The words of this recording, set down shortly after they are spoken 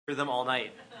them all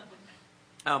night.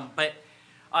 But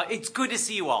it's good to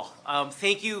see you all.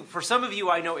 Thank you. For some of you,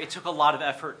 I know it took a lot of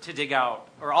effort to dig out,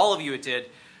 or all of you it did.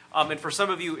 And for some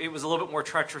of you, it was a little bit more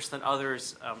treacherous than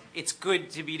others. It's good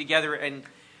to be together. And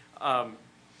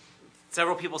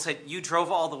several people said, you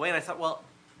drove all the way. And I thought, well,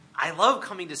 I love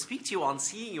coming to speak to you all and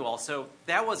seeing you all. So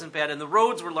that wasn't bad. And the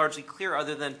roads were largely clear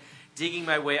other than digging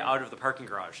my way out of the parking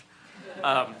garage.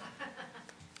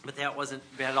 But that wasn't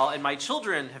bad at all. And my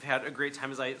children have had a great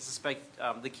time, as I suspect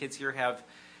the kids here have.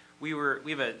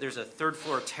 There's a third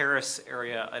floor terrace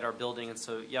area at our building. And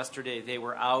so yesterday they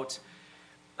were out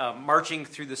marching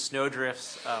through the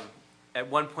snowdrifts. At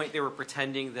one point, they were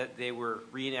pretending that they were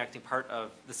reenacting part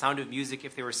of The Sound of Music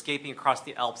if they were escaping across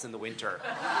the Alps in the winter.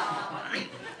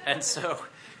 And so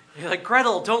they're like,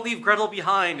 Gretel, don't leave Gretel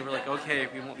behind. And we're like, okay,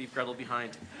 we won't leave Gretel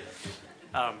behind.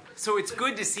 So it's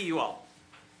good to see you all.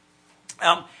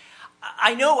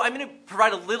 I know I'm going to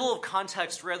provide a little of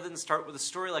context rather than start with a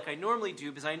story like I normally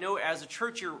do, because I know as a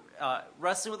church you're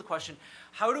wrestling with the question,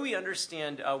 how do we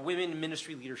understand women in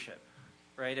ministry leadership,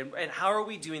 right? And how are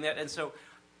we doing that? And so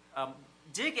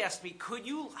Dick asked me, could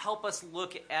you help us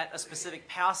look at a specific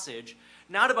passage,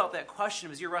 not about that question,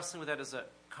 because you're wrestling with that as a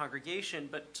congregation,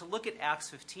 but to look at Acts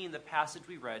 15, the passage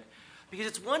we read, because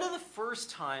it's one of the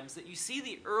first times that you see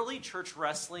the early church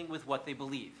wrestling with what they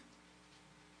believe.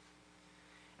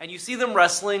 And you see them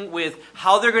wrestling with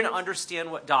how they're going to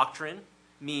understand what doctrine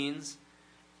means,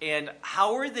 and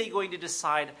how are they going to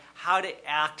decide how to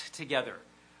act together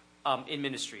in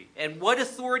ministry, and what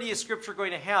authority is Scripture going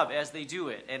to have as they do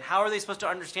it, and how are they supposed to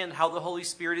understand how the Holy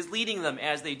Spirit is leading them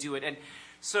as they do it. And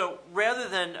so rather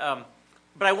than,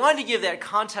 but I wanted to give that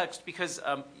context because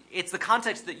it's the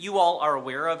context that you all are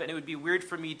aware of, and it would be weird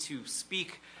for me to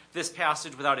speak this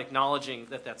passage without acknowledging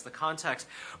that that's the context.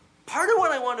 Part of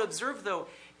what I want to observe, though,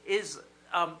 is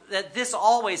that this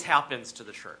always happens to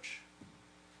the church,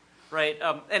 right?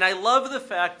 And I love the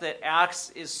fact that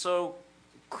Acts is so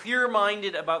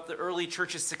clear-minded about the early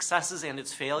church's successes and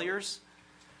its failures,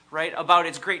 right? About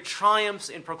its great triumphs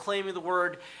in proclaiming the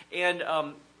word and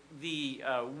the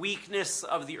weakness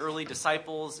of the early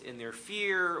disciples in their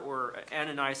fear, or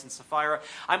Ananias and Sapphira.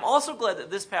 I'm also glad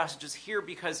that this passage is here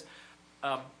because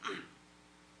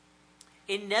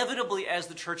inevitably, as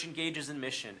the church engages in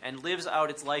mission and lives out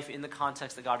its life in the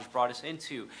context that God has brought us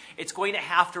into, it's going to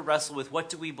have to wrestle with what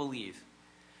do we believe?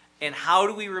 And how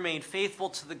do we remain faithful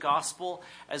to the gospel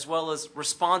as well as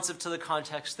responsive to the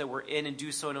context that we're in and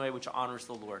do so in a way which honors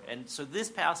the Lord? And so this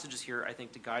passage is here, I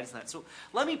think, to guide us in that. So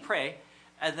let me pray,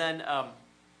 and then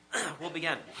we'll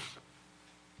begin.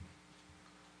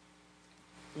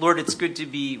 Lord, it's good to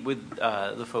be with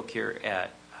the folk here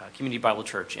at Community Bible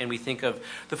Church, and we think of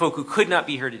the folk who could not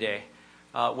be here today,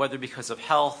 whether because of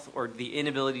health or the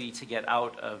inability to get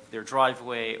out of their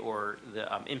driveway or the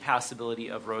impassability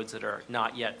of roads that are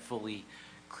not yet fully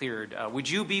cleared. Would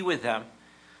you be with them?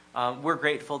 We're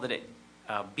grateful that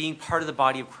being part of the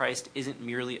body of Christ isn't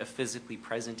merely a physically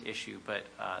present issue, but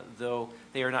though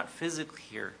they are not physically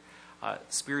here,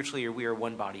 spiritually we are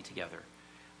one body together.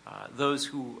 Those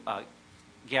who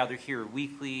gather here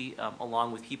weekly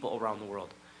along with people around the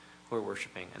world who are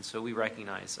worshiping. And so we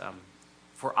recognize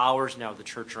for hours now the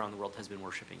church around the world has been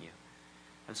worshiping you.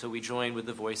 And so we join with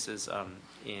the voices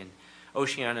in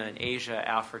Oceania and Asia,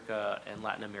 Africa, and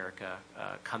Latin America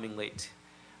coming late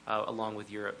along with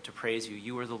Europe to praise you.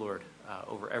 You are the Lord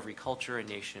over every culture and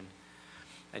nation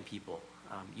and people.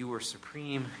 You are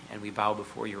supreme, and we bow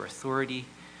before your authority.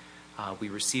 We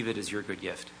receive it as your good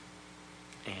gift.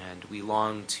 And we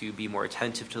long to be more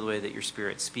attentive to the way that your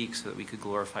Spirit speaks so that we could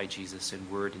glorify Jesus in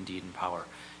word and deed and power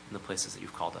in the places that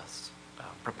you've called us.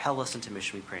 Propel us into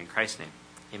mission, we pray in Christ's name.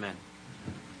 Amen.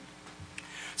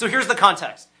 So here's the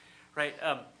context, right?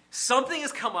 Something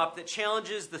has come up that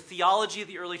challenges the theology of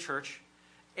the early church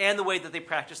and the way that they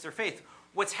practice their faith.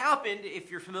 What's happened, if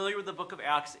you're familiar with the book of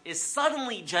Acts, is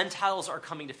suddenly Gentiles are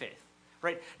coming to faith,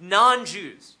 right?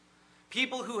 Non-Jews.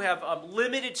 People who have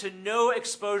limited to no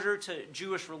exposure to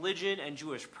Jewish religion and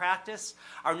Jewish practice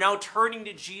are now turning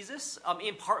to Jesus,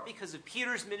 in part because of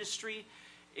Peter's ministry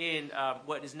in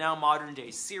what is now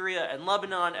modern-day Syria and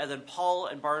Lebanon, and then Paul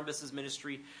and Barnabas'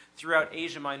 ministry throughout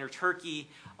Asia Minor, Turkey,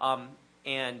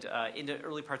 and into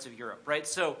early parts of Europe, right?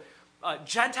 So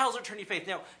Gentiles are turning to faith.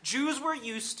 Now, Jews were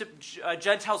used to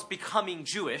Gentiles becoming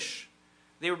Jewish.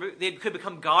 They could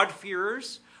become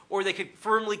God-fearers, or they could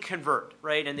firmly convert,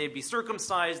 right? And they'd be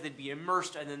circumcised, they'd be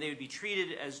immersed, and then they would be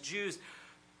treated as Jews.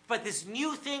 But this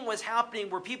new thing was happening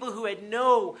where people who had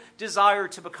no desire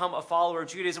to become a follower of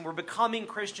Judaism were becoming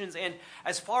Christians. And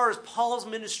as far as Paul's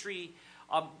ministry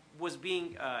was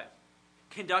being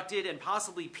conducted, and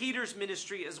possibly Peter's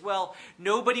ministry as well,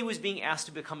 nobody was being asked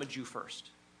to become a Jew first.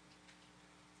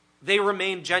 They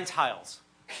remained Gentiles.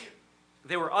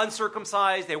 They were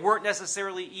uncircumcised. They weren't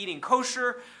necessarily eating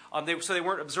kosher, so they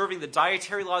weren't observing the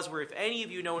dietary laws, where if any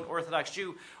of you know an Orthodox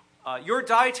Jew, your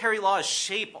dietary laws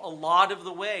shape a lot of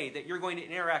the way that you're going to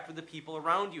interact with the people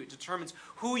around you. It determines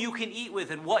who you can eat with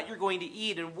and what you're going to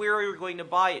eat and where you're going to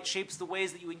buy. It shapes the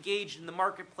ways that you engage in the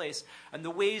marketplace and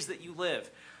the ways that you live.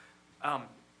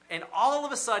 And all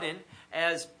of a sudden,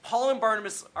 as Paul and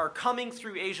Barnabas are coming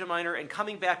through Asia Minor and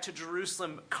coming back to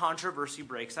Jerusalem, controversy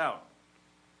breaks out.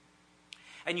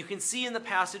 And you can see in the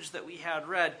passage that we had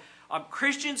read,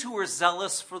 Christians who were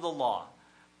zealous for the law,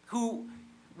 who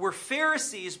were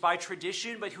Pharisees by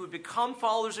tradition, but who had become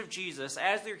followers of Jesus,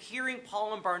 as they're hearing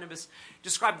Paul and Barnabas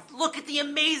describe, look at the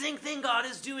amazing thing God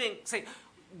is doing, say,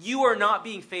 you are not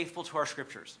being faithful to our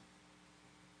scriptures.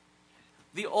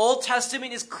 The Old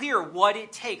Testament is clear what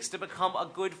it takes to become a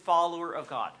good follower of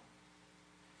God.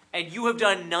 And you have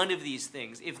done none of these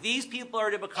things. If these people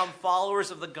are to become followers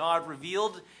of the God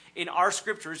revealed in our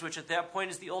scriptures, which at that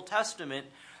point is the Old Testament,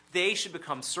 they should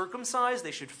become circumcised.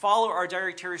 They should follow our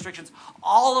dietary restrictions.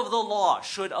 All of the law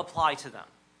should apply to them.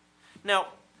 Now,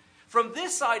 from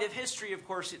this side of history, of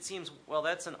course, it seems, well,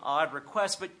 that's an odd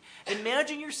request. But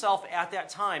imagine yourself at that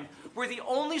time where the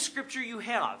only scripture you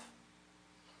have,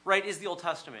 right, is the Old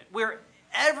Testament, where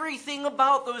everything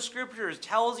about those scriptures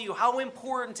tells you how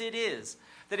important it is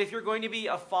that if you're going to be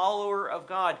a follower of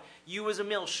God, you as a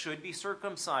male should be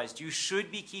circumcised. You should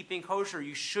be keeping kosher.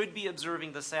 You should be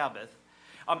observing the Sabbath.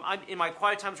 In my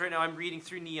quiet times right now, I'm reading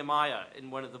through Nehemiah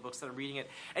in one of the books that I'm reading it.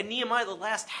 And Nehemiah, the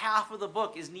last half of the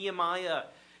book is Nehemiah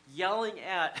yelling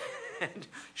at and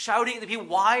shouting at the people,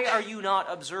 why are you not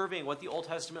observing what the Old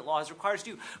Testament laws require us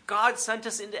to do? God sent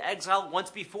us into exile once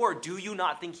before. Do you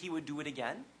not think he would do it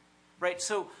again? Right?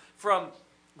 So from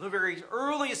the very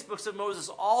earliest books of Moses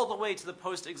all the way to the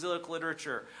post-exilic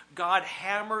literature, God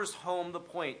hammers home the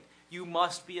point, you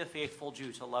must be a faithful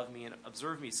Jew to love me and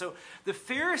observe me. So the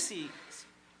Pharisees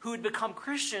who had become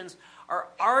Christians are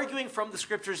arguing from the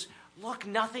scriptures, look,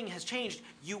 nothing has changed.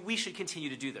 We should continue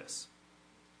to do this.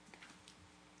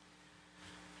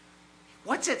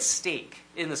 What's at stake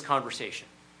in this conversation?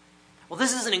 Well,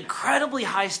 this is an incredibly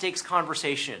high-stakes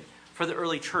conversation for the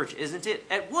early church, isn't it?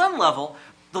 At one level,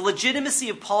 the legitimacy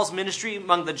of Paul's ministry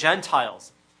among the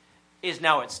Gentiles is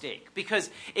now at stake. Because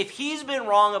if he's been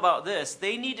wrong about this,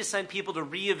 they need to send people to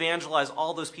re-evangelize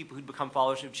all those people who'd become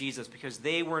followers of Jesus because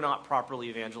they were not properly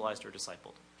evangelized or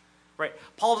discipled. Right?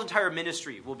 Paul's entire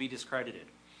ministry will be discredited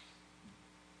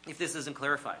if this isn't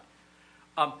clarified.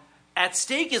 At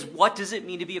stake is, what does it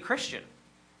mean to be a Christian?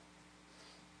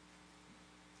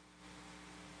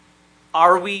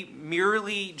 Are we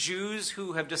merely Jews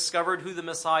who have discovered who the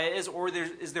Messiah is, or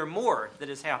is there more that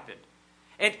has happened?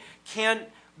 And can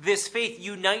this faith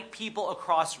unite people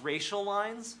across racial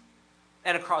lines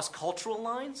and across cultural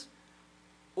lines?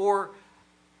 Or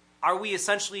are we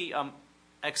essentially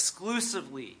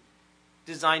exclusively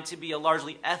designed to be a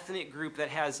largely ethnic group that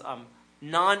has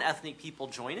non-ethnic people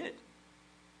join it,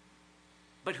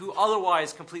 but who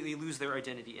otherwise completely lose their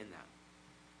identity in that?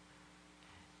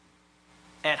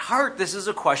 At heart, this is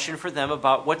a question for them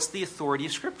about what's the authority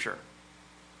of Scripture.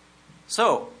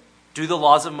 So, do the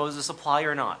laws of Moses apply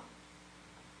or not?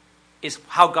 Is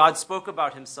how God spoke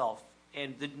about himself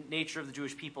and the nature of the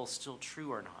Jewish people still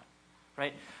true or not?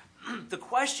 Right? The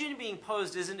question being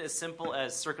posed isn't as simple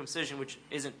as circumcision, which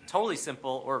isn't totally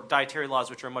simple, or dietary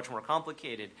laws, which are much more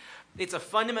complicated. It's a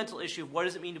fundamental issue of what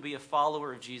does it mean to be a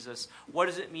follower of Jesus? What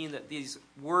does it mean that these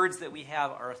words that we have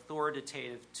are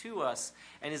authoritative to us?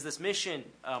 And is this mission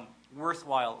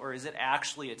worthwhile, or is it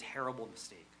actually a terrible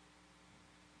mistake?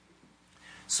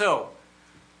 So,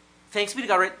 thanks be to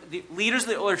God, right? The leaders of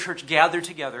the early church gathered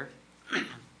together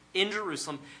in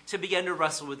Jerusalem to begin to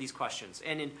wrestle with these questions.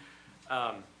 And in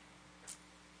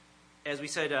as we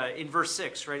said in verse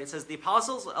 6, right, it says, the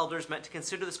apostles and elders met to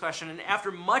consider this question, and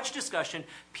after much discussion,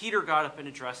 Peter got up and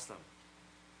addressed them.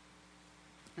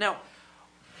 Now,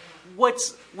 what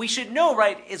we should know,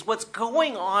 right, is what's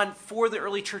going on for the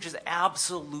early church is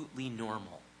absolutely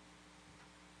normal.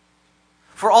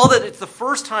 For all that it's the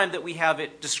first time that we have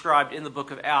it described in the book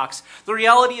of Acts, the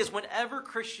reality is whenever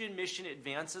Christian mission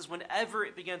advances, whenever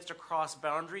it begins to cross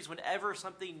boundaries, whenever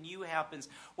something new happens,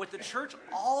 what the church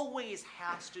always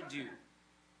has to do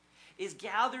is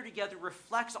gather together,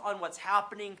 reflect on what's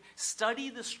happening, study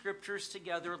the scriptures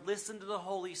together, listen to the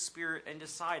Holy Spirit, and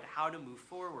decide how to move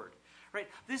forward. Right?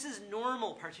 This is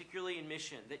normal, particularly in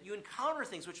mission, that you encounter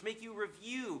things which make you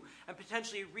review and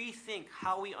potentially rethink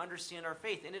how we understand our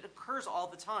faith, and it occurs all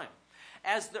the time.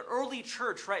 as the early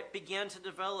church, right, began to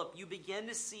develop, you began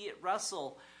to see it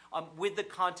wrestle with the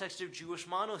context of Jewish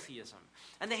monotheism.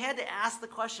 And they had to ask the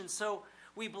question, so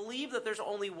we believe that there's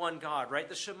only one God, right?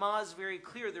 The Shema is very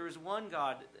clear. There is one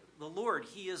God, the Lord.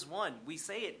 He is one. We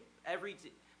say it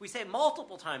we say it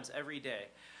multiple times every day.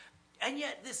 And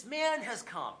yet this man has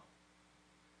come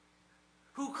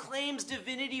who claims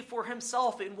divinity for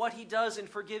himself in what he does in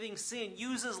forgiving sin,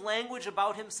 uses language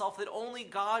about himself that only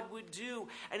God would do,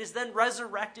 and is then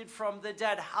resurrected from the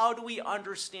dead. How do we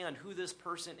understand who this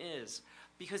person is?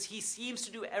 Because he seems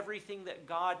to do everything that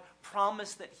God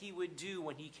promised that he would do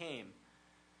when he came.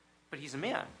 But he's a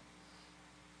man.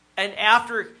 And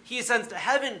after he ascends to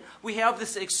heaven, we have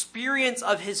this experience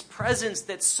of his presence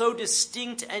that's so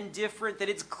distinct and different that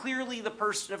it's clearly the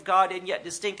person of God and yet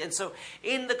distinct. And so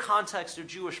in the context of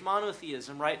Jewish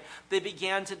monotheism, right, they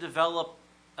began to develop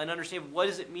an understanding of what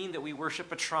does it mean that we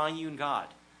worship a triune God.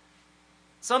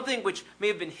 Something which may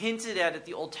have been hinted at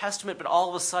the Old Testament, but all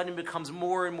of a sudden becomes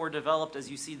more and more developed as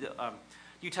you see the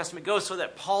New Testament goes, so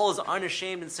that Paul is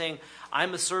unashamed in saying,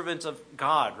 I'm a servant of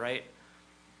God, right?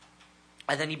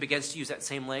 And then he begins to use that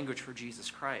same language for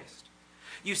Jesus Christ.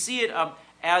 You see it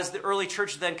as the early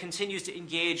church then continues to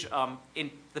engage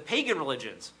in the pagan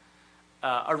religions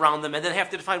around them, and then have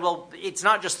to define, well, it's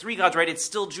not just three gods, right? It's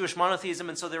still Jewish monotheism,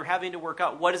 and so they're having to work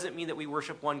out, what does it mean that we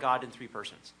worship one God in three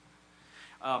persons?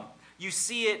 You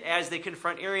see it as they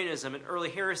confront Arianism and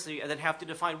early heresy and then have to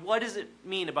define what does it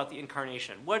mean about the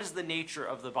incarnation? What is the nature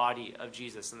of the body of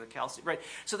Jesus and the calcium, right?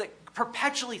 So that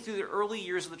perpetually through the early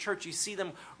years of the church, you see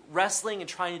them wrestling and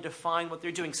trying to define what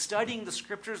they're doing, studying the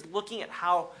scriptures, looking at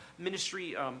how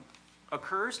ministry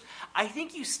occurs. I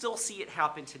think you still see it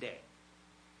happen today.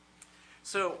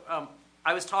 So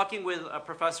I was talking with a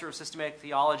professor of systematic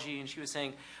theology, and she was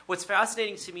saying, what's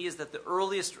fascinating to me is that the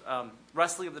earliest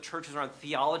wrestling of the church is around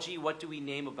theology. What do we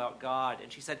name about God?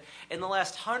 And she said, in the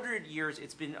last 100 years,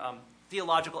 it's been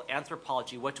theological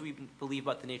anthropology. What do we believe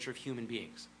about the nature of human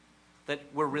beings that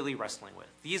we're really wrestling with?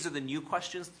 These are the new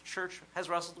questions the church has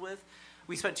wrestled with.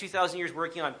 We spent 2,000 years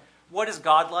working on what is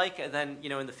God like? And then,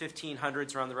 in the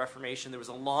 1500s around the Reformation, there was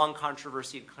a long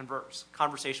controversy and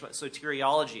conversation about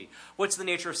soteriology. What's the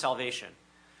nature of salvation?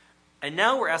 And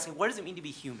now we're asking, what does it mean to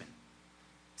be human?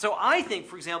 So I think,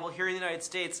 for example, here in the United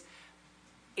States,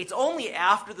 it's only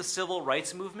after the civil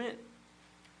rights movement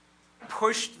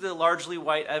pushed the largely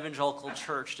white evangelical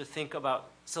church to think about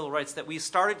civil rights that we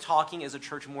started talking as a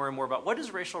church more and more about what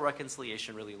does racial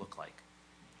reconciliation really look like?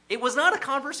 It was not a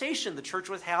conversation the church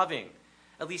was having,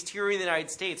 at least here in the United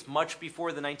States, much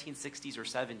before the 1960s or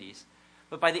 70s.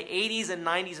 But by the 80s and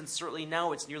 90s, and certainly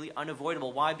now, it's nearly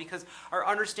unavoidable. Why? Because our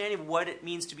understanding of what it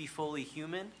means to be fully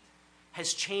human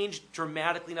has changed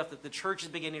dramatically enough that the church is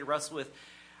beginning to wrestle with,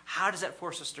 how does that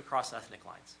force us to cross ethnic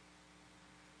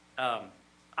lines?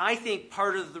 I think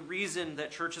part of the reason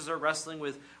that churches are wrestling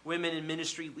with women in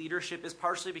ministry leadership is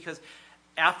partially because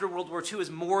after World War II, as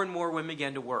more and more women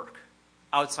began to work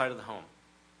outside of the home,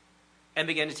 and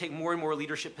began to take more and more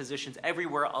leadership positions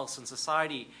everywhere else in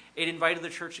society, it invited the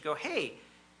church to go, hey,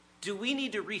 do we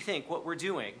need to rethink what we're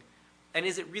doing? And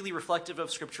is it really reflective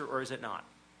of Scripture or is it not?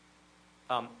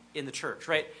 In the church,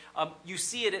 right? You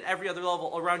see it at every other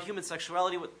level. Around human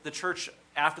sexuality, what the church,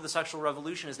 after the sexual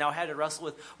revolution, has now had to wrestle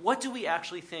with, what do we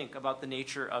actually think about the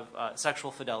nature of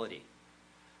sexual fidelity?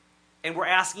 And we're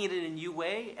asking it in a new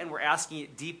way, and we're asking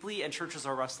it deeply, and churches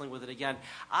are wrestling with it again.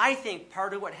 I think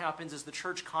part of what happens is the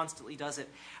church constantly does it.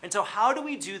 And so how do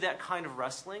we do that kind of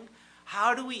wrestling?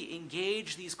 How do we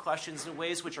engage these questions in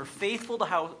ways which are faithful to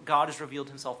how God has revealed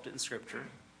himself in Scripture?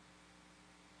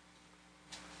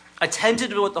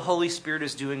 Attentive to what the Holy Spirit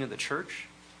is doing in the church?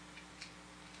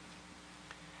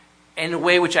 And in a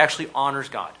way which actually honors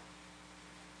God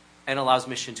and allows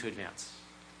mission to advance.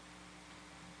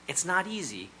 It's not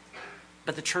easy,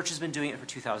 but the church has been doing it for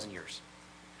 2,000 years.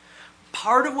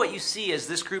 Part of what you see as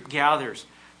this group gathers,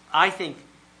 I think,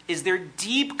 is their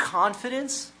deep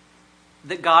confidence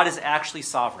that God is actually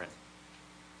sovereign.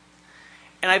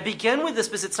 And I begin with this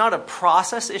because it's not a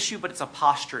process issue, but it's a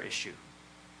posture issue.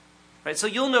 Right? So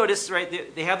you'll notice,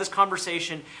 right, they have this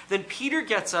conversation. Then Peter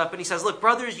gets up and he says, look,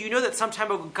 brothers, you know that some time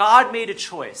ago God made a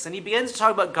choice. And he begins to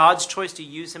talk about God's choice to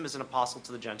use him as an apostle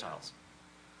to the Gentiles.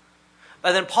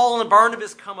 And then Paul and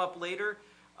Barnabas come up later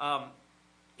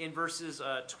in verses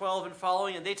 12 and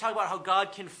following, and they talk about how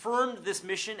God confirmed this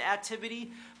mission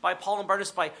activity by Paul and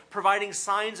Barnabas by providing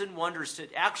signs and wonders to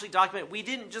actually document. We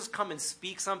didn't just come and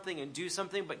speak something and do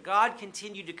something, but God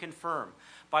continued to confirm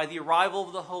by the arrival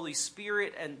of the Holy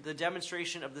Spirit and the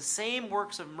demonstration of the same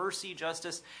works of mercy,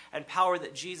 justice, and power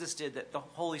that Jesus did, that the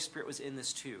Holy Spirit was in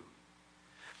this too.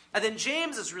 And then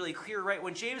James is really clear, right?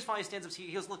 When James finally stands up,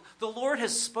 he goes, look, the Lord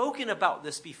has spoken about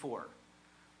this before.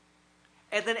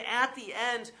 And then at the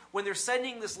end, when they're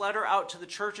sending this letter out to the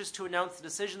churches to announce the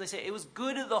decision, they say, it was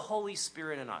good of the Holy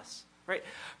Spirit in us, right?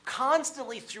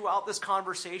 Constantly throughout this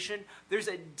conversation, there's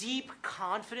a deep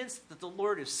confidence that the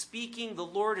Lord is speaking, the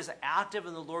Lord is active,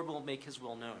 and the Lord will make his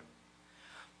will known.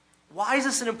 Why is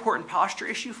this an important posture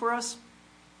issue for us?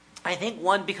 I think,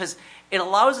 one, because it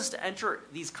allows us to enter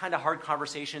these kind of hard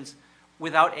conversations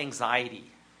without anxiety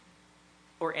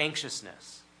or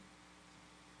anxiousness.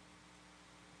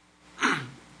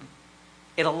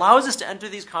 It allows us to enter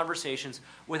these conversations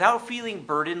without feeling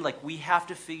burdened like we have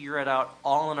to figure it out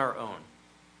all on our own.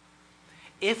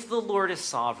 If the Lord is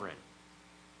sovereign,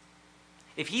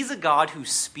 if he's a God who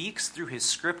speaks through his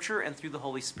scripture and through the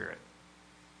Holy Spirit,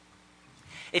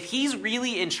 if he's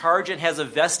really in charge and has a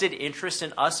vested interest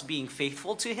in us being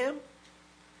faithful to him,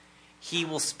 he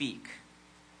will speak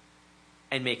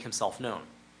and make himself known.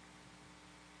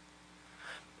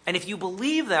 And if you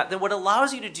believe that, then what it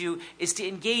allows you to do is to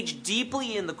engage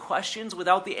deeply in the questions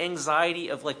without the anxiety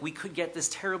of, like, we could get this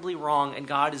terribly wrong and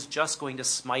God is just going to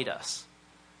smite us.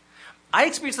 I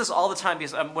experience this all the time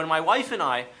because when my wife and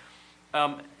I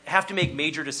have to make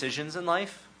major decisions in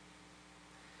life,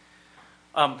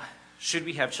 should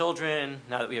we have children?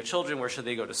 Now that we have children, where should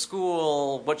they go to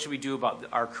school? What should we do about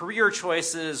our career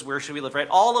choices? Where should we live, right?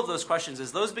 All of those questions,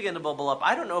 as those begin to bubble up,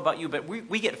 I don't know about you, but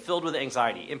we get filled with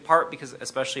anxiety, in part because,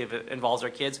 especially if it involves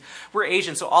our kids, we're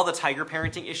Asian, so all the tiger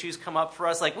parenting issues come up for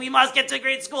us, like, we must get to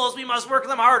great schools, we must work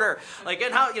them harder. Like,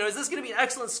 and how, is this going to be an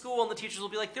excellent school? And the teachers will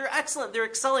be like, they're excellent, they're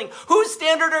excelling. Whose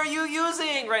standard are you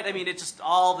using? Right? I mean, it just,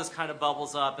 all this kind of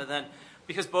bubbles up, and then,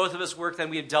 because both of us work, then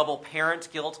we have double parent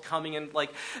guilt coming in,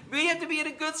 like, we have to be in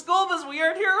a good school because we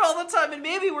aren't here all the time, and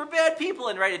maybe we're bad people,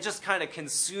 and right, it just kind of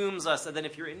consumes us. And then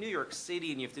if you're in New York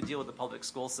City and you have to deal with the public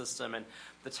school system and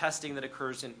the testing that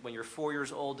occurs when you're 4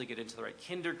 years old to get into the right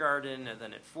kindergarten, and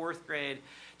then at 4th grade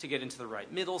to get into the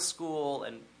right middle school,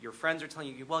 and your friends are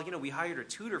telling you, well, we hired a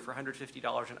tutor for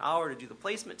 $150 an hour to do the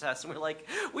placement test, and we're like,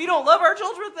 we don't love our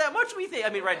children that much, we think. I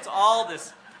mean, right, it's all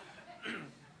this.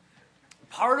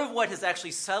 Part of what has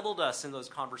actually settled us in those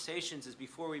conversations is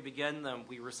before we begin them,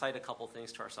 we recite a couple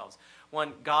things to ourselves.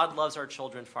 One, God loves our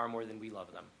children far more than we love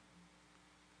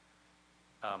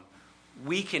them.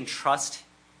 We can trust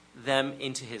them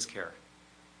into his care.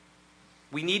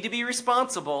 We need to be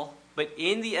responsible, but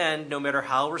in the end, no matter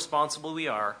how responsible we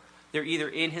are, they're either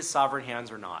in his sovereign hands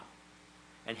or not.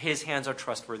 And his hands are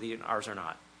trustworthy and ours are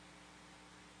not.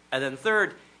 And then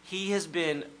third, he has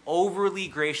been overly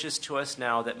gracious to us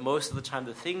now that most of the time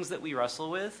the things that we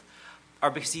wrestle with are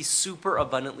because he's super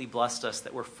abundantly blessed us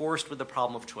that we're forced with the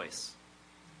problem of choice.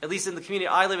 At least in the community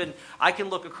I live in, I can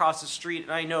look across the street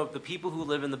and I know the people who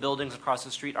live in the buildings across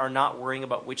the street are not worrying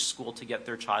about which school to get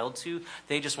their child to.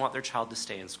 They just want their child to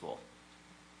stay in school.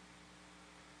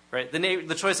 Right?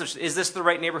 The choice of, is this the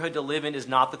right neighborhood to live in, is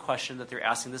not the question that they're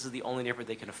asking. This is the only neighborhood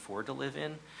they can afford to live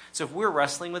in. So if we're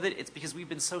wrestling with it, it's because we've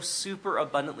been so super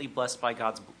abundantly blessed by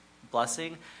God's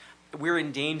blessing, we're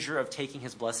in danger of taking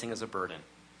his blessing as a burden.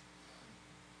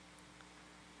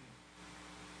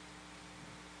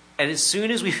 And as soon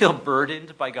as we feel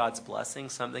burdened by God's blessing,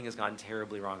 something has gone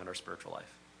terribly wrong in our spiritual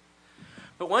life.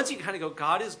 But once you kind of go,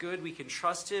 God is good, we can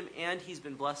trust him, and he's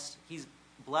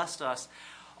blessed us,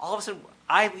 all of a sudden,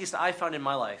 at least I found in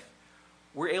my life,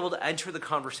 we're able to enter the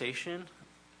conversation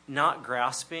not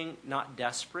grasping, not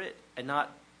desperate, and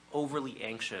not overly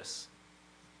anxious.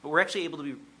 But we're actually able to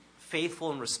be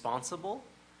faithful and responsible.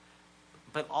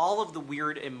 But all of the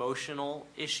weird emotional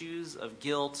issues of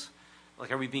guilt,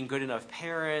 like are we being good enough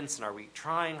parents, and are we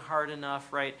trying hard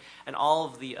enough, right? And all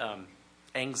of the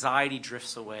anxiety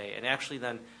drifts away. And actually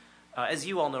then, as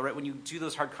you all know, right, when you do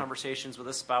those hard conversations with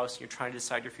a spouse and you're trying to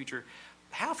decide your future,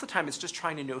 half the time it's just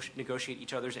trying to negotiate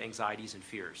each other's anxieties and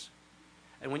fears.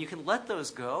 And when you can let those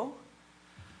go,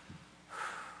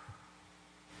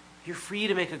 you're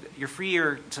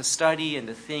freer to study and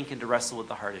to think and to wrestle with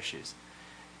the hard issues.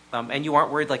 And you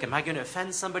aren't worried, like, am I going to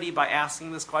offend somebody by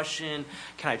asking this question?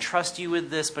 Can I trust you with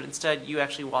this? But instead, you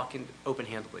actually walk in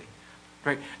open-handedly.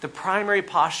 Right? The primary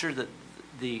posture that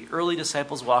the early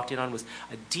disciples walked in on was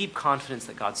a deep confidence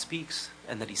that God speaks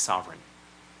and that he's sovereign.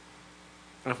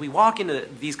 And if we walk into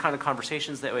these kind of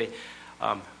conversations that way,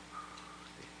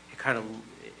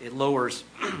 it lowers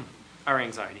our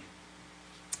anxiety.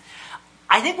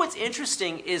 I think what's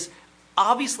interesting is,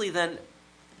 obviously then,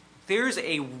 there's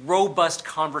a robust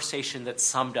conversation that's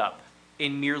summed up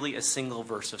in merely a single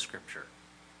verse of Scripture,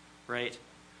 right?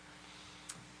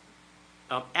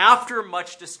 After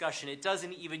much discussion, it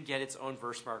doesn't even get its own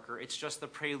verse marker. It's just the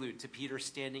prelude to Peter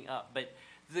standing up. But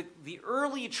the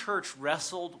early church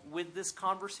wrestled with this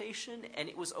conversation, and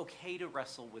it was okay to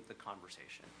wrestle with the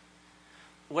conversation.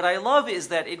 What I love is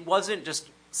that it wasn't just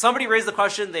somebody raised the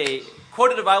question, they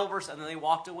quoted a Bible verse, and then they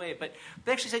walked away. But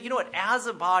they actually said, you know what, as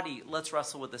a body, let's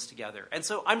wrestle with this together. And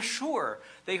so I'm sure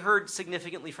they heard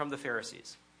significantly from the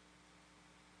Pharisees,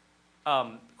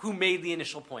 who made the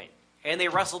initial point. And they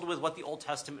wrestled with what the Old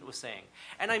Testament was saying.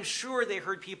 And I'm sure they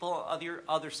heard people on the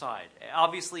other side.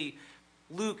 Obviously,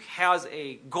 Luke has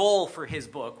a goal for his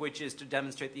book, which is to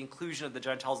demonstrate the inclusion of the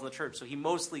Gentiles in the church. So he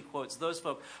mostly quotes those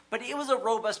folk. But it was a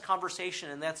robust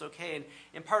conversation, and that's okay. And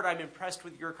in part, I'm impressed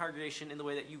with your congregation in the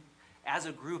way that you, as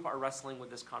a group, are wrestling with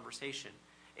this conversation.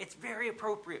 It's very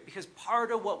appropriate because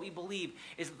part of what we believe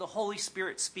is that the Holy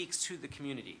Spirit speaks to the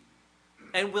community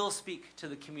and will speak to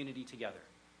the community together,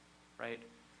 right?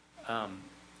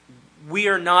 We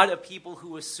are not a people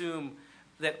who assume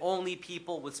that only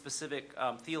people with specific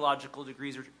theological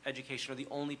degrees or education are the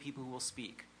only people who will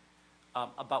speak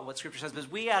about what Scripture says, because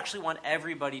we actually want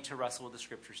everybody to wrestle with the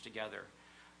Scriptures together.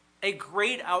 A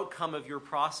great outcome of your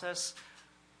process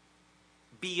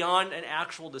beyond an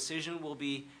actual decision will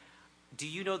be, do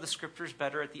you know the Scriptures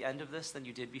better at the end of this than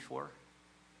you did before?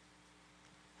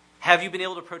 Have you been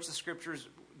able to approach the Scriptures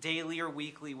daily or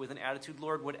weekly with an attitude,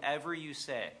 Lord, whatever you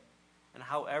say and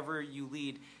however you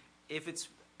lead, if it's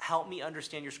help me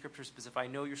understand your Scriptures, because if I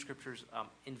know your Scriptures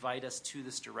invite us to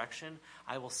this direction,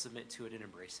 I will submit to it and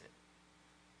embrace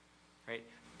it. Right?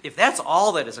 If that's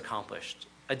all that is accomplished,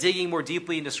 a digging more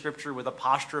deeply into Scripture with a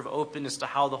posture of openness to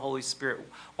how the Holy Spirit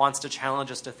wants to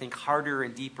challenge us to think harder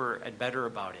and deeper and better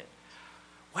about it,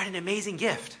 what an amazing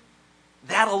gift.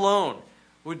 That alone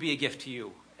would be a gift to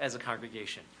you as a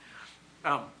congregation.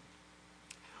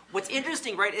 What's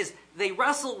interesting, right, is they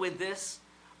wrestle with this,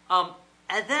 and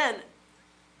then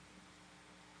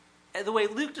the way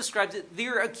Luke describes it,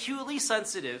 they're acutely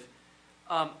sensitive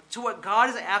to what God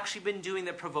has actually been doing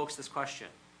that provokes this question.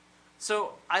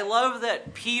 So I love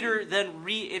that Peter then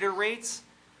reiterates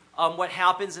what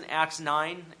happens in Acts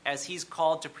 9 as he's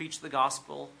called to preach the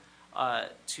gospel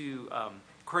to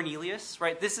Cornelius.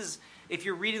 Right? This is, if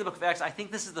you're reading the book of Acts, I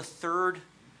think this is the third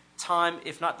time,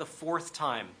 if not the fourth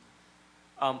time,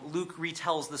 Luke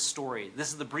retells this story. This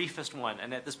is the briefest one,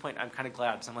 and at this point I'm kind of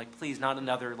glad, because I'm like, please, not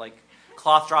another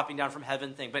cloth dropping down from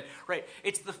heaven thing. But right,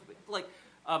 it's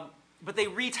but they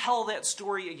retell that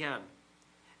story again.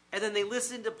 And then they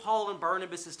listen to Paul and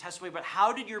Barnabas' testimony about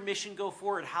how did your mission go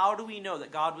forward? How do we know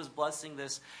that God was blessing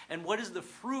this? And what is the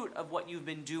fruit of what you've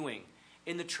been doing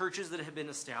in the churches that have been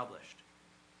established?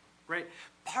 Right?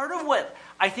 Part of what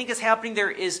I think is happening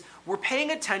there is we're paying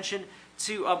attention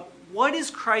to what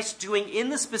is Christ doing in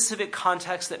the specific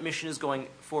context that mission is going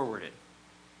forward in.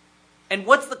 And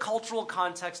what's the cultural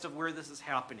context of where this is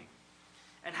happening?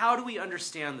 And how do we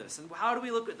understand this? And how do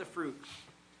we look at the fruit?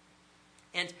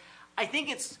 And I think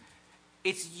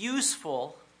it's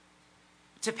useful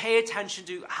to pay attention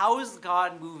to how is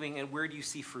God moving and where do you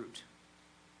see fruit?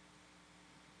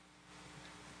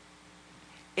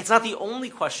 It's not the only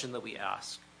question that we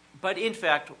ask, but in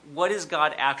fact, what is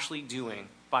God actually doing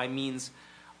by means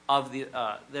of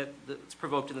that's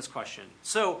provoked in this question?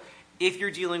 So, if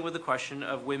you're dealing with the question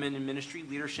of women in ministry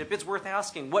leadership, it's worth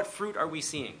asking, what fruit are we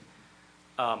seeing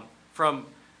from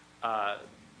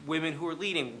women who are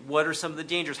leading? What are some of the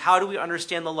dangers? How do we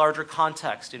understand the larger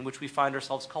context in which we find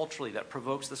ourselves culturally that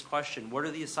provokes this question? What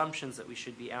are the assumptions that we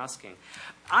should be asking?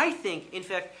 I think, in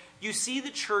fact, you see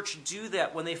the church do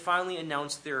that when they finally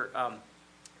announce their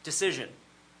decision,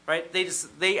 right?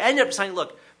 They end up saying,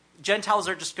 look, Gentiles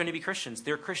are just going to be Christians.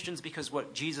 They're Christians because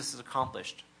what Jesus has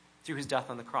accomplished through his death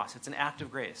on the cross. It's an act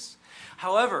of grace.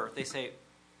 However, they say,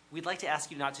 we'd like to ask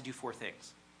you not to do 4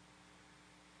 things.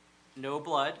 No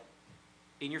blood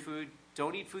in your food.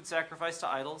 Don't eat food sacrificed to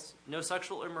idols. No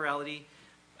sexual immorality.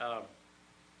 And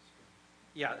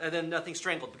then nothing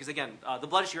strangled. Because again, the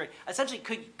blood issue, right? Essentially,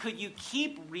 could you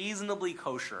keep reasonably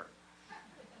kosher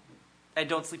and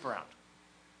don't sleep around?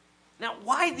 Now,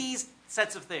 why these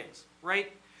sets of things,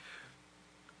 right?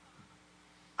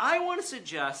 I want to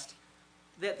suggest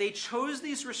that they chose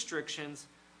these restrictions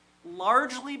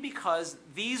largely because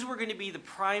these were going to be the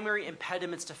primary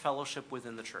impediments to fellowship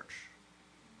within the church.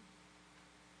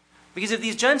 Because if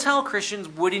these Gentile Christians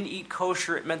wouldn't eat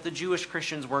kosher, it meant the Jewish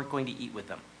Christians weren't going to eat with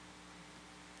them.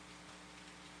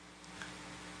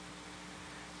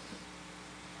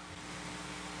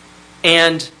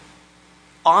 And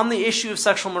on the issue of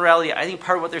sexual morality, I think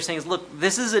part of what they're saying is, look,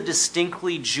 this is a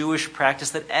distinctly Jewish practice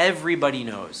that everybody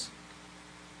knows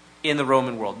in the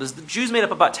Roman world. The Jews made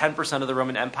up about 10% of the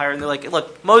Roman Empire, and they're like,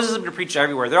 look, Moses has been preached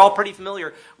everywhere. They're all pretty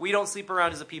familiar. We don't sleep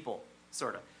around as a people,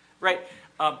 sort of. Right?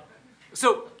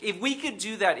 So if we could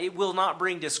do that, it will not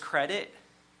bring discredit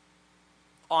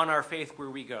on our faith where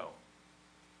we go.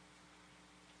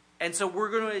 And so we're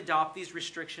going to adopt these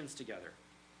restrictions together.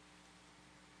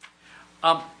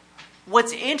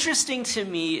 What's interesting to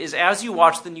me is as you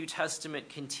watch the New Testament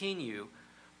continue,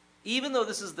 even though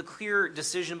this is the clear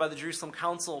decision by the Jerusalem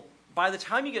Council, by the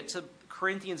time you get to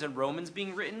Corinthians and Romans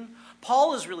being written,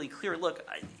 Paul is really clear. Look,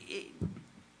 he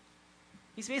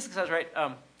basically says, right,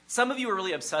 some of you are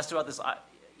really obsessed about this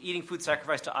eating food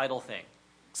sacrificed to idol thing.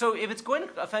 So if it's going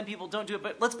to offend people, don't do it.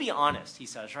 But let's be honest, he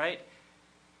says, right?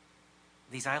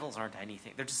 These idols aren't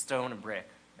anything. They're just stone and brick.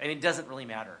 And it doesn't really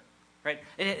matter, right?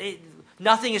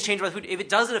 Nothing has changed about food. If it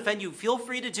doesn't offend you, feel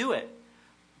free to do it.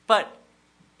 But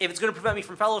if it's going to prevent me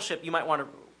from fellowship, you might want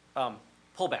to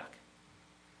pull back.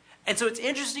 And so it's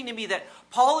interesting to me that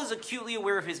Paul is acutely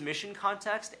aware of his mission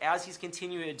context as he's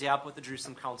continuing to adapt what the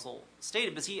Jerusalem Council stated.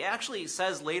 Because he actually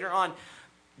says later on,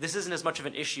 this isn't as much of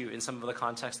an issue in some of the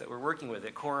contexts that we're working with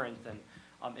at Corinth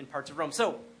and in parts of Rome.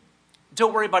 So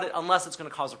don't worry about it unless it's going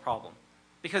to cause a problem.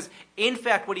 Because in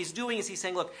fact, what he's doing is he's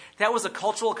saying, look, that was a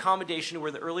cultural accommodation to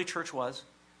where the early church was.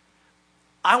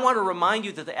 I want to remind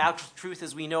you that the actual truth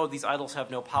is we know these idols have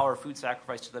no power. Food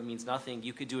sacrifice to them means nothing.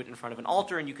 You could do it in front of an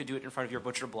altar and you could do it in front of your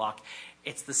butcher block.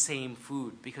 It's the same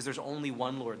food because there's only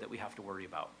one Lord that we have to worry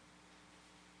about.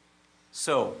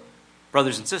 So,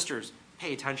 brothers and sisters,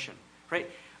 pay attention, right?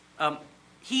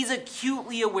 He's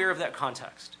acutely aware of that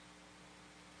context.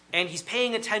 And he's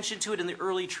paying attention to it, and the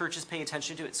early church is paying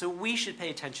attention to it. So we should pay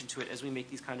attention to it as we make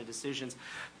these kind of decisions.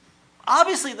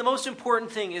 Obviously, the most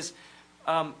important thing is,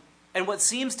 and what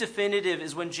seems definitive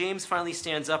is when James finally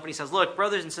stands up and he says, look,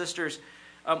 brothers and sisters,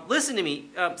 listen to me.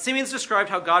 Simeon's described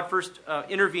how God first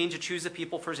intervened to choose a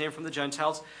people for his name from the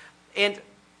Gentiles. And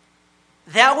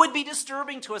that would be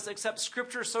disturbing to us, except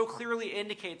Scripture so clearly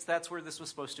indicates that's where this was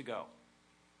supposed to go.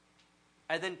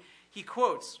 And then he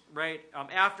quotes, right,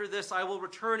 after this I will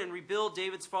return and rebuild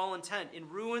David's fallen tent. In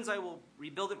ruins I will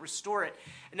rebuild it, restore it.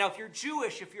 And now if you're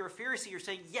Jewish, if you're a Pharisee, you're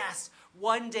saying, yes,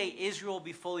 one day Israel will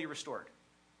be fully restored.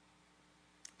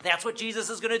 That's what Jesus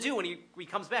is going to do when he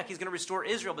comes back. He's going to restore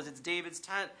Israel, but it's David's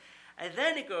tent. And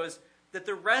then it goes, that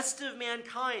the rest of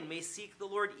mankind may seek the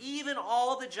Lord, even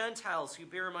all the Gentiles who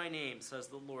bear my name, says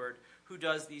the Lord, who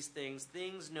does these things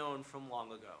known from long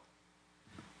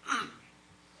ago.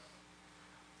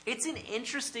 It's an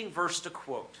interesting verse to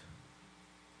quote,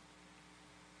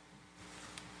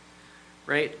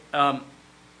 right?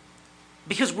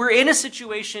 Because we're in a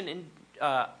situation in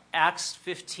Acts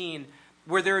 15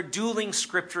 where there are dueling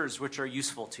scriptures which are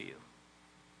useful to you.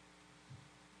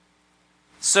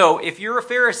 So if you're a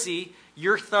Pharisee,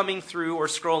 you're thumbing through or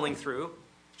scrolling through,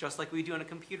 just like we do on a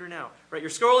computer now, right?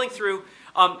 You're scrolling through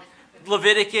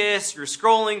Leviticus, you're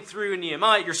scrolling through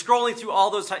Nehemiah, you're scrolling through all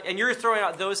those, and you're throwing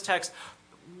out those texts.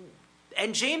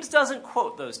 And James doesn't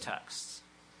quote those texts.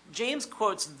 James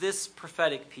quotes this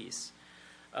prophetic piece.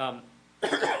 And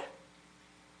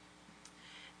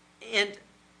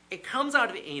it comes out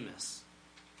of Amos.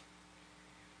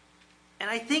 And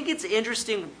I think it's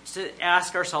interesting to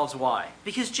ask ourselves why.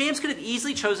 Because James could have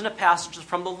easily chosen a passage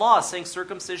from the law saying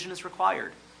circumcision is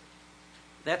required.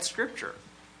 That's Scripture.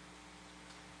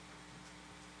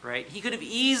 Right? He could have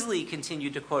easily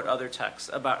continued to quote other texts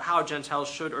about how Gentiles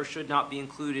should or should not be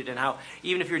included and how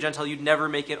even if you're a Gentile, you'd never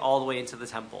make it all the way into the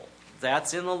temple.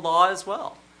 That's in the law as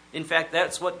well. In fact,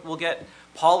 that's what will get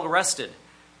Paul arrested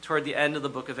toward the end of the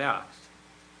book of Acts.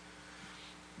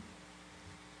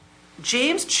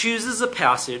 James chooses a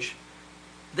passage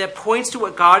that points to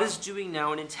what God is doing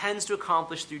now and intends to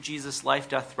accomplish through Jesus' life,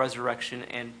 death, resurrection,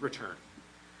 and return.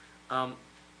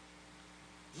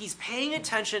 He's paying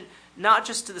attention not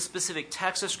just to the specific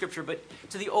text of Scripture, but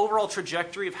to the overall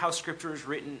trajectory of how Scripture is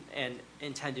written and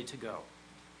intended to go.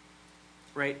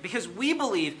 Right? Because we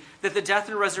believe that the death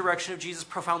and resurrection of Jesus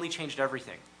profoundly changed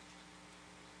everything.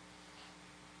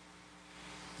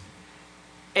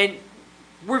 And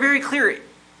we're very clear,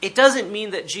 it doesn't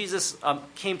mean that Jesus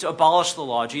came to abolish the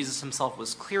law. Jesus himself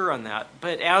was clear on that.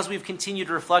 But as we've continued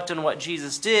to reflect on what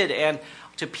Jesus did and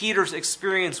to Peter's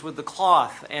experience with the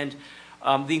cloth and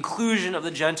the inclusion of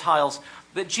the Gentiles,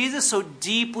 that Jesus so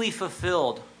deeply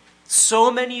fulfilled so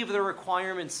many of the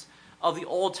requirements of the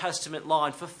Old Testament law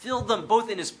and fulfilled them both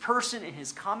in his person and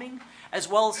his coming, as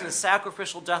well as in his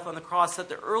sacrificial death on the cross, that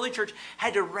the early church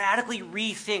had to radically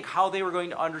rethink how they were going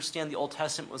to understand the Old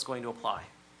Testament was going to apply.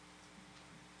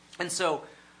 And so,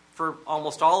 for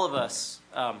almost all of us,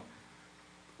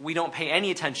 we don't pay any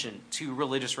attention to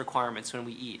religious requirements when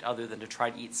we eat, other than to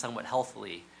try to eat somewhat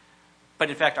healthily.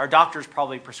 But in fact, our doctors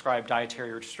probably prescribe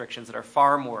dietary restrictions that are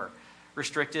far more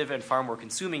restrictive and far more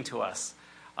consuming to us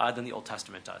than the Old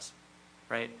Testament does.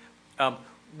 right?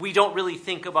 We don't really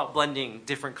think about blending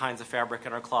different kinds of fabric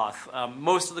in our cloth.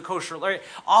 Most of the kosher,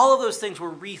 all of those things were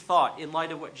rethought in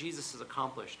light of what Jesus has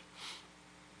accomplished.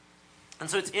 And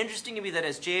so it's interesting to me that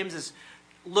as James is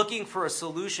looking for a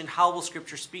solution, how will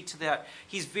Scripture speak to that?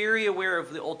 He's very aware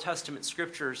of the Old Testament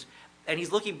Scriptures, and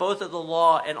he's looking both at the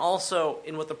law and also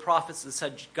in what the prophets have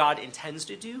said God intends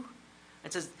to do,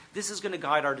 and says this is going to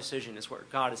guide our decision, is where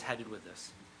God is headed with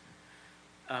this.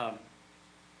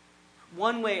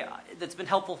 One way that's been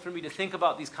helpful for me to think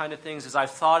about these kind of things is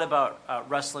I've thought about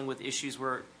wrestling with issues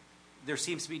where there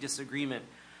seems to be disagreement.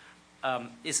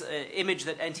 Is an image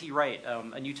that N.T. Wright,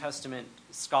 a New Testament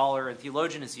scholar and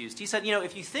theologian, has used. He said,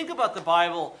 if you think about the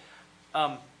Bible,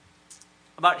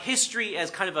 about history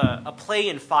as kind of a play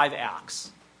in 5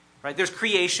 acts, right? There's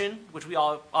creation, which we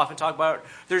all often talk about.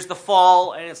 There's the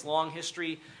fall and its long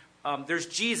history. There's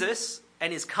Jesus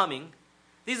and his coming.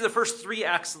 These are the first 3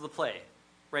 acts of the play,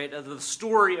 right? Of the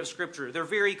story of Scripture. They're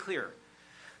very clear.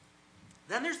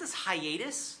 Then there's this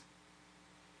hiatus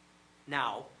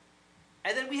now.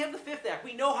 And then we have the 5th act.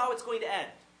 We know how it's going to end.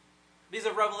 These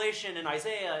are Revelation and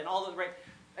Isaiah and all the right.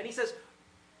 And he says,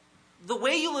 the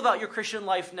way you live out your Christian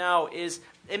life now is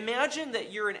imagine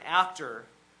that you're an actor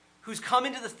who's come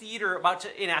into the theater about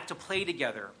to enact a play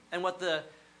together. And what the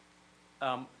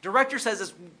director says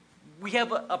is, we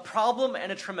have a problem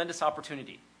and a tremendous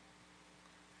opportunity.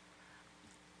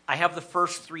 I have the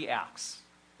first 3 acts.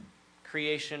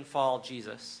 Creation, fall,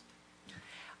 Jesus.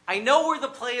 I know where the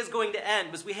play is going to end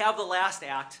because we have the last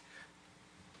act.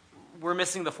 We're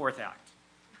missing the 4th act.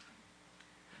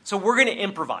 So we're going to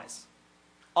improvise,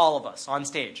 all of us, on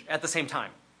stage at the same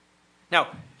time. Now,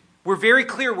 we're very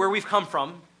clear where we've come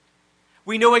from.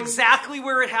 We know exactly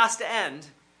where it has to end.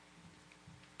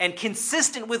 And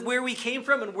consistent with where we came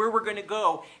from and where we're going to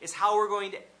go is how we're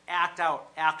going to act out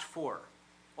Act 4.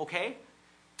 Okay?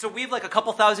 So we have like a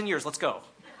couple thousand years. Let's go.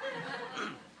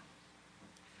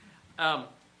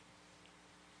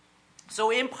 So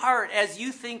in part, as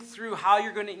you think through how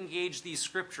you're going to engage these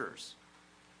scriptures,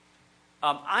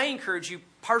 I encourage you,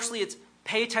 partially it's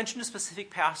pay attention to specific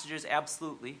passages,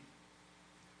 absolutely,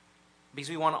 because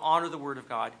we want to honor the Word of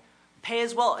God. Pay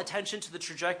as well attention to the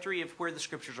trajectory of where the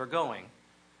scriptures are going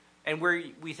and where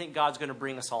we think God's going to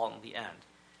bring us all in the end,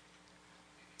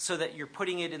 so that you're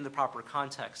putting it in the proper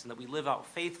context and that we live out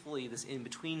faithfully this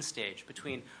in-between stage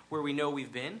between where we know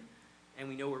we've been and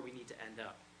we know where we need to end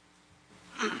up.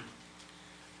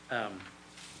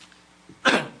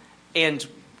 And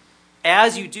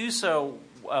as you do so,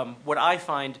 what I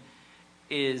find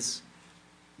is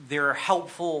there are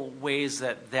helpful ways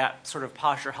that sort of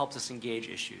posture helps us engage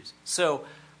issues. So,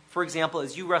 for example,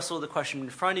 as you wrestle with the question in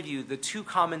front of you, the 2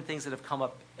 common things that have come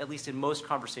up, at least in most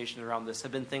conversations around this,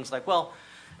 have been things like, well,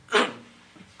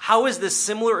 how is this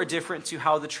similar or different to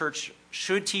how the church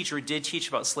should teach or did teach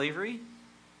about slavery,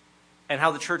 and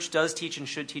how the church does teach and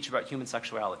should teach about human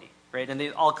sexuality, right? And they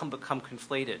all become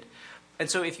conflated. And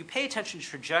so if you pay attention to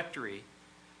trajectory,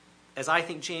 as I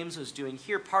think James was doing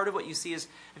here, part of what you see is,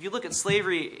 if you look at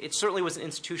slavery, it certainly was an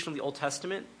institution of the Old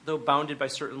Testament, though bounded by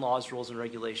certain laws, rules, and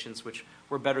regulations, which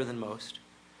were better than most.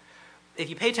 If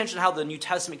you pay attention to how the New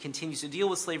Testament continues to deal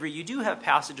with slavery, you do have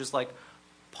passages like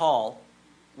Paul,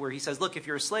 where he says, look, if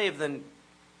you're a slave, then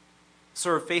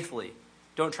serve faithfully.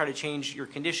 Don't try to change your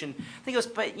condition. Then he goes,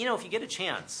 but, if you get a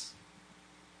chance,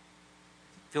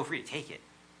 feel free to take it.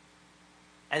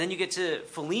 And then you get to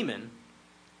Philemon,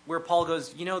 where Paul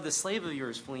goes, the slave of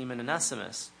yours, Philemon,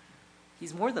 Onesimus,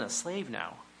 he's more than a slave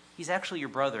now. He's actually your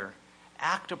brother.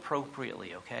 Act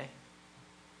appropriately, okay?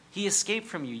 He escaped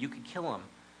from you. You could kill him.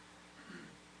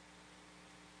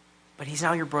 But he's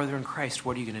now your brother in Christ.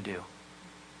 What are you going to do?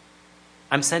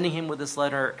 I'm sending him with this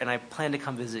letter, and I plan to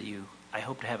come visit you. I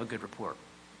hope to have a good report.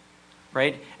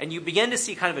 Right? And you begin to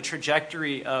see kind of a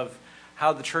trajectory of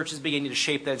how the church is beginning to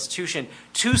shape that institution.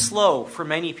 Too slow for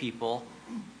many people,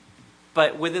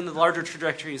 but within the larger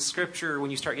trajectory of Scripture,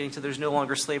 when you start getting to there's no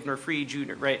longer slave nor free,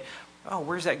 Jew, right? Oh,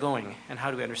 where's that going, and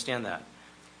how do we understand that?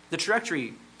 The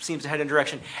trajectory seems to head in a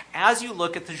direction. As you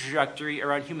look at the trajectory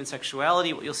around human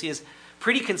sexuality, what you'll see is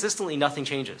pretty consistently nothing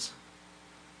changes.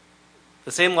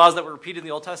 The same laws that were repeated in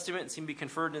the Old Testament seem to be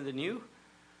conferred in the New.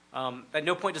 At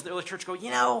no point does the early church go,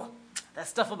 that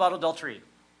stuff about adultery,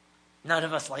 none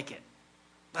of us like it.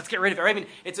 Let's get rid of it. I mean,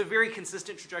 it's a very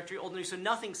consistent trajectory, Old and New, so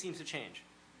nothing seems to change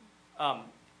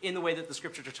in the way that the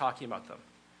Scriptures are talking about them.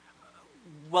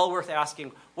 Well worth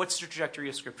asking, what's the trajectory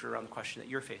of Scripture around the question that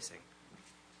you're facing?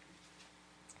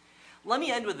 Let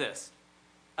me end with this.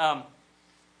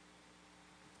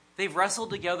 They've wrestled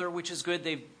together, which is good.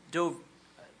 They've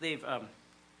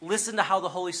listened to how the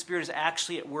Holy Spirit is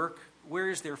actually at work Where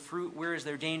is their fruit? Where is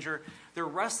their danger? They're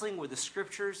wrestling with the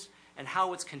scriptures and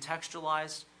how it's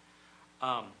contextualized.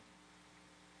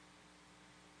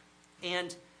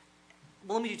 And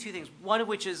well, let me do two things. One of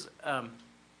which is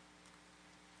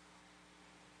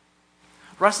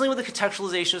wrestling with the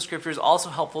contextualization of Scripture is also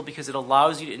helpful because it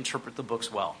allows you to interpret the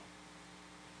books well.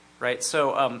 Right?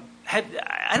 So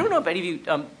I don't know if any of you,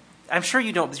 I'm sure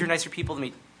you don't because you're nicer people than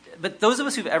me, but those of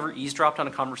us who've ever eavesdropped on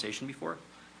a conversation before,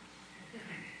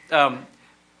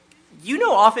 you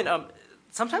know often,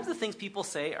 sometimes the things people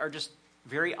say are just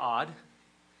very odd,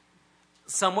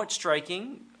 somewhat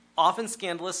striking, often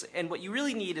scandalous, and what you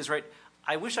really need is, right,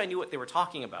 I wish I knew what they were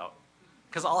talking about,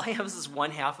 because all I have is this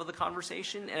one half of the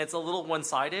conversation, and it's a little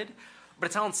one-sided, but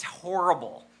it sounds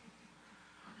horrible.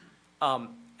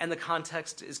 And the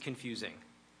context is confusing.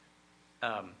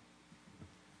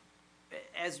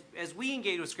 As we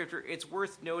engage with Scripture, it's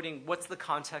worth noting what's the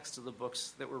context of the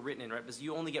books that were written in, right? Because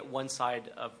you only get one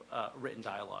side of written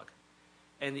dialogue.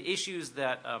 And the issues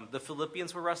that the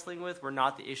Philippians were wrestling with were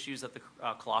not the issues that the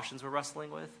Colossians were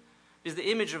wrestling with. Because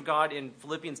the image of God in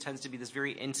Philippians tends to be this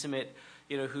very intimate,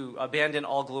 who abandoned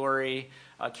all glory,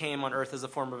 came on earth as a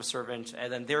form of a servant,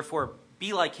 and then therefore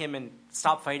be like him and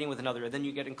stop fighting with another. And then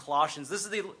you get in Colossians, this is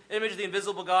the image of the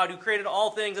invisible God who created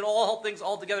all things and all things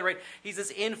all together, right? He's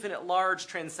this infinite, large,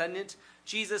 transcendent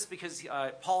Jesus because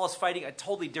Paul is fighting a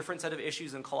totally different set of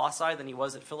issues in Colossae than he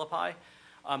was at Philippi.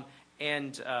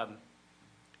 And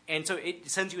so it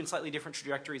sends you in slightly different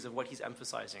trajectories of what he's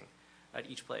emphasizing at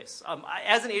each place.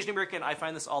 As an Asian American, I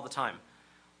find this all the time.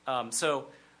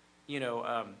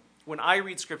 When I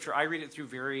read Scripture, I read it through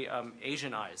very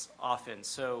Asian eyes often.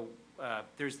 So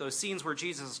there's those scenes where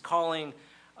Jesus is calling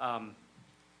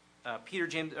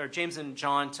James and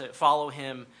John to follow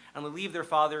him, and they leave their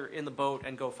father in the boat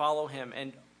and go follow him.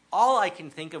 And all I can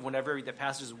think of whenever I read that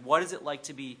passage is, what is it like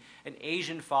to be an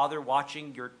Asian father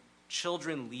watching your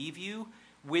children leave you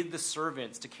with the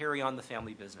servants to carry on the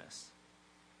family business?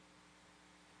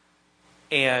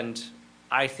 And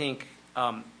I think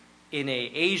in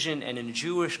a Asian and in a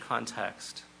Jewish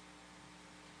context,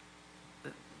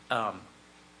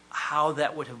 how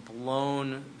that would have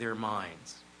blown their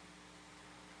minds.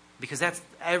 Because that's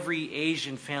every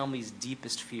Asian family's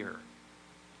deepest fear.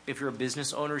 If you're a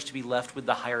business owner, is to be left with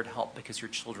the hired help because your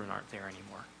children aren't there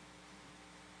anymore.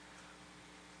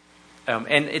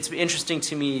 And it's interesting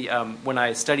to me when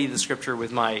I study the Scripture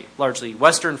with my largely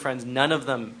Western friends, none of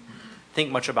them think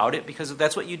much about it because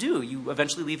that's what you do. You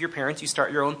eventually leave your parents, you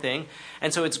start your own thing,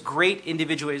 and so it's great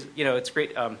individuating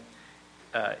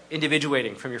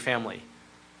from your family,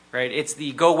 right? It's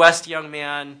the go west, young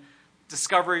man,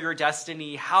 discover your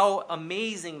destiny. How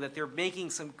amazing that they're making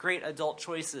some great adult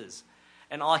choices,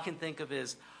 and all I can think of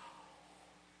is,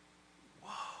 whoa,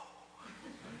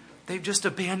 they've just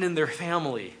abandoned their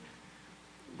family.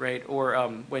 Right? Or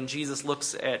when Jesus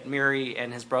looks at Mary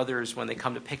and his brothers when they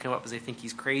come to pick him up because they think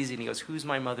he's crazy, and he goes, who's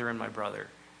my mother and my brother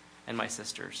and my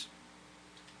sisters?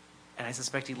 And I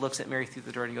suspect he looks at Mary through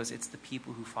the door and he goes, it's the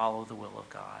people who follow the will of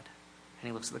God. And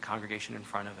he looks at the congregation in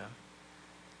front of him.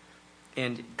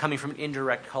 And coming from an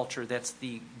indirect culture, that's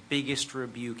the biggest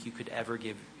rebuke you could ever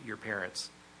give your parents.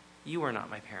 You are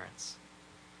not my parents.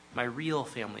 My real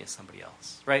family is somebody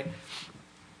else, right?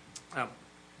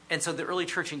 And so the early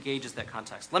church engages that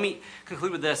context. Let me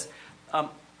conclude with this.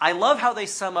 I love how they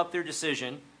sum up their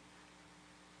decision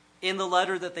in the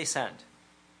letter that they send.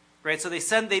 Right? So they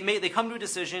come to a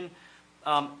decision,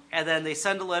 and then they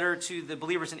send a letter to the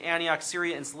believers in Antioch,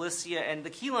 Syria, and Cilicia. And the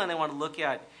key line I want to look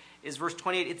at is verse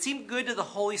 28. It seemed good to the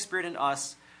Holy Spirit and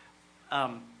us,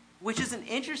 which is an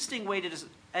interesting way to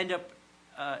end up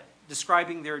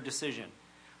describing their decision.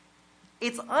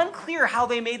 It's unclear how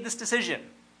they made this decision.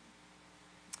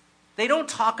 They don't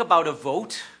talk about a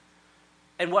vote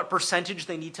and what percentage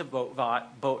they need to vote by.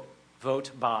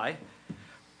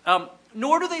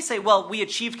 Nor do they say, well, we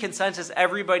achieved consensus,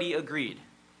 everybody agreed.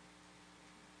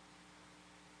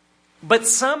 But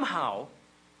somehow,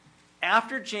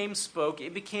 after James spoke,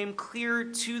 it became clear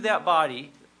to that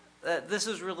body that this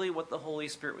is really what the Holy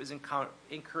Spirit was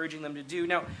encouraging them to do.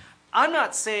 Now, I'm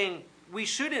not saying we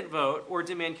shouldn't vote or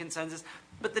demand consensus,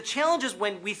 but the challenge is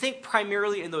when we think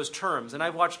primarily in those terms, and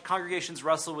I've watched congregations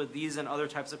wrestle with these and other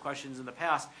types of questions in the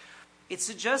past, it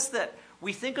suggests that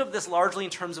we think of this largely in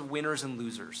terms of winners and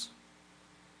losers.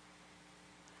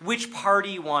 Which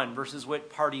party won versus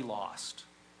what party lost.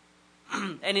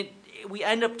 And we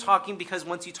end up talking, because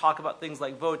once you talk about things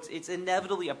like votes, it's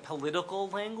inevitably a political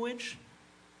language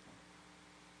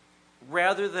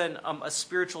rather than a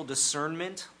spiritual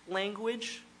discernment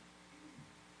language,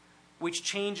 which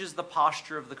changes the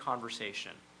posture of the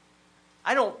conversation.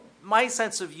 my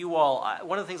sense of you all,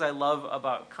 one of the things I love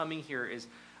about coming here is,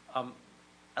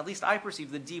 at least I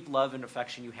perceive the deep love and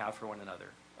affection you have for one another.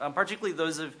 Particularly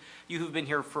those of you who've been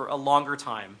here for a longer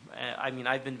time.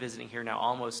 I've been visiting here now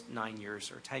almost 9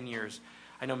 years or 10 years.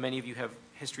 I know many of you have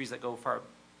histories that go far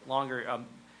longer.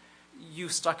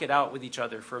 You've stuck it out with each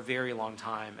other for a very long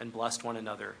time and blessed one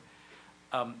another.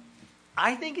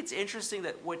 I think it's interesting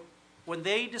that when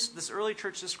this early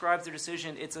church describes their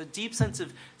decision, it's a deep sense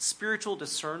of spiritual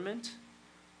discernment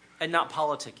and not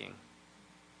politicking.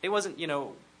 It wasn't,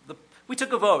 we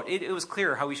took a vote. It was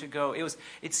clear how we should go.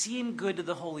 It seemed good to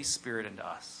the Holy Spirit and to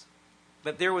us.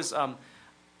 But there was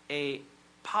a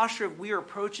posture of we are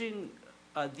approaching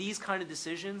these kind of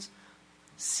decisions,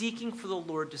 seeking for the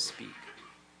Lord to speak,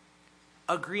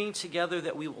 agreeing together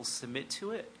that we will submit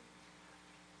to it,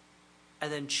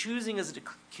 and then choosing as a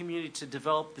community to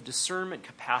develop the discernment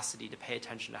capacity to pay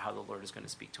attention to how the Lord is going to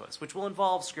speak to us, which will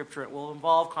involve Scripture, it will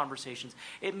involve conversations,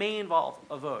 it may involve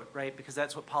a vote, right? Because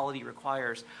that's what polity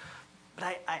requires.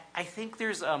 But I think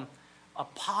there's a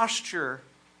posture,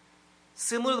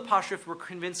 similar to the posture if we're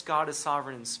convinced God is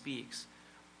sovereign and speaks,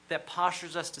 that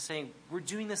postures us to saying, we're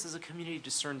doing this as a community to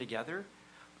discern together,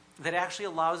 that actually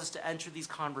allows us to enter these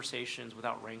conversations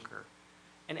without rancor.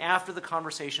 And after the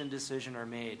conversation and decision are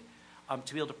made,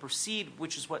 to be able to proceed,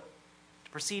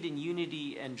 proceed in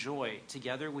unity and joy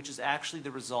together, which is actually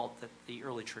the result that the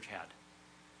early church had.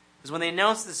 Because when they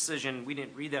announced the decision, we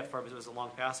didn't read that far because it was a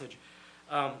long passage,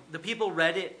 the people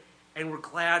read it and were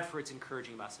glad for its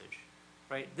encouraging message.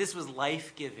 Right? This was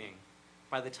life-giving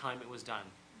by the time it was done.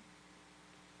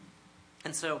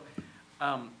 And so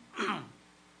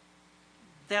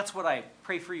that's what I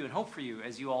pray for you and hope for you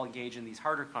as you all engage in these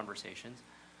harder conversations.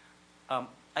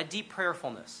 A deep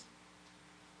prayerfulness.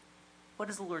 What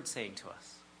is the Lord saying to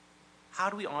us? How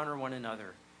do we honor one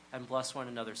another and bless one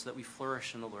another so that we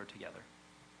flourish in the Lord together?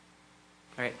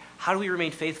 All right. How do we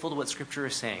remain faithful to what Scripture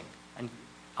is saying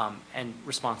and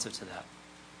responsive to that?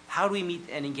 How do we meet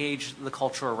and engage the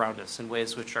culture around us in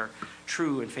ways which are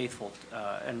true and faithful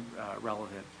and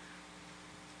relevant?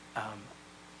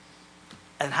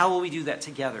 And how will we do that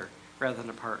together rather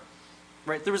than apart?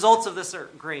 Right. The results of this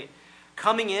are great.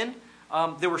 Coming in,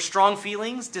 there were strong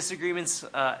feelings, disagreements,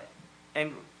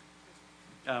 and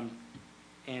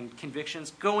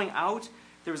convictions. Going out,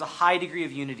 there was a high degree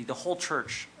of unity. The whole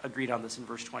church agreed on this in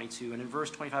verse 22. And in verse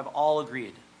 25, all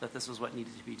agreed that this was what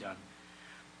needed to be done.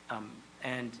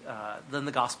 And then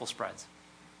the gospel spreads.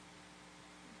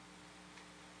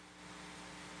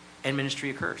 And ministry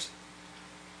occurs.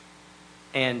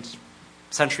 And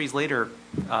centuries later,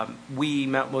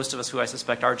 most of us who I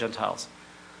suspect are Gentiles,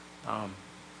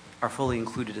 are fully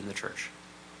included in the church.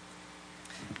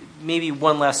 Maybe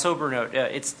one last sober note.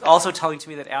 It's also telling to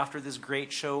me that after this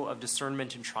great show of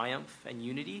discernment and triumph and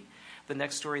unity, the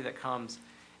next story that comes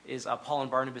is Paul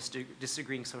and Barnabas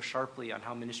disagreeing so sharply on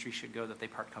how ministry should go that they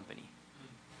part company.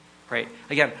 Right?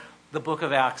 Again, the book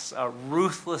of Acts,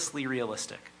 ruthlessly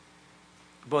realistic,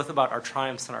 both about our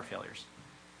triumphs and our failures.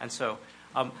 And so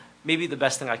maybe the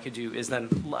best thing I could do is then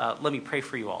let me pray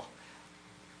for you all.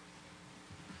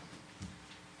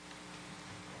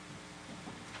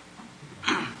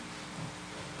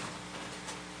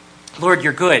 Lord,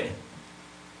 you're good.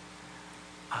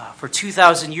 For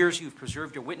 2,000 years, you've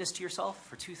preserved your witness to yourself.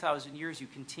 For 2,000 years, you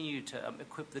continue to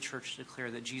equip the church to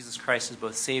declare that Jesus Christ is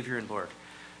both Savior and Lord,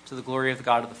 to the glory of the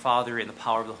God of the Father and the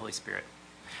power of the Holy Spirit.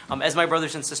 As my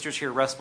brothers and sisters here rest